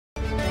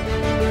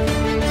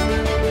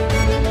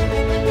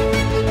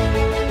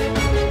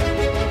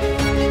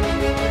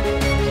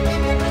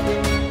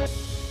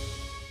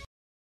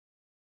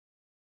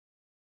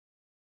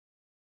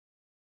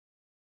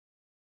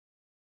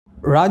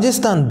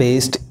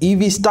Rajasthan-based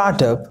EV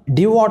startup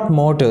Devot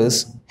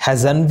Motors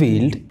has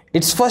unveiled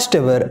its first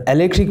ever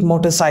electric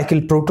motorcycle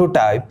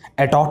prototype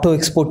at Auto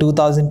Expo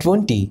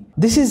 2020.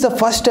 This is the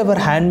first ever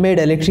handmade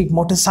electric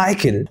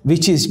motorcycle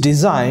which is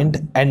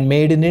designed and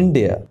made in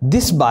India.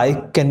 This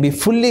bike can be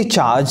fully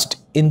charged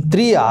in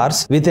 3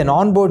 hours with an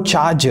onboard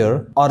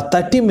charger or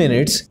 30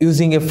 minutes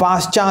using a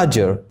fast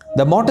charger.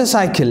 The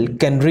motorcycle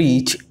can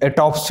reach a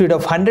top speed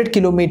of 100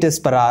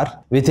 km per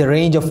hour with a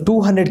range of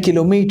 200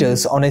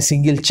 km on a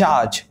single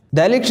charge.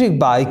 The electric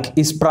bike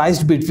is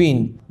priced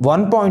between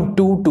 1.2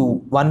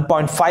 to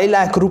 1.5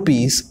 lakh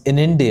rupees in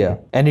India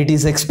and it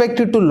is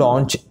expected to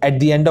launch at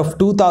the end of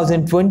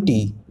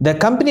 2020. The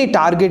company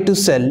targets to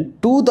sell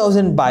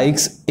 2,000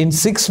 bikes in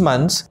 6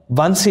 months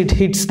once it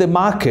hits the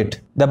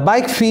market. The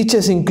bike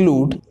features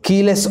include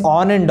keyless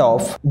on and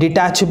off,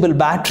 detachable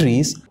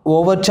batteries,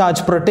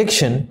 overcharge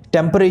protection,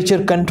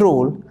 temperature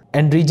control,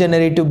 and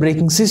regenerative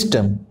braking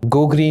system.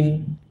 Go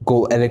green,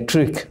 go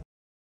electric.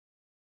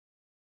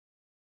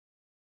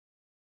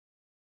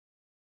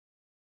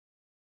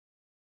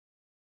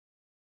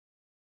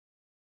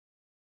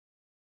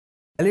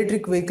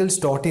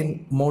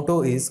 ElectricVehicles.in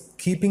motto is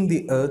keeping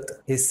the earth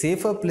a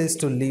safer place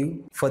to live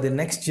for the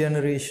next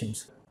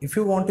generations. If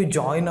you want to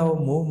join our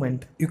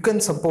movement, you can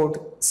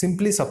support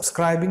simply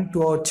subscribing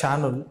to our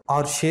channel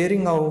or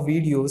sharing our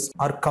videos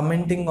or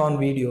commenting on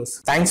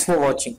videos. Thanks for watching.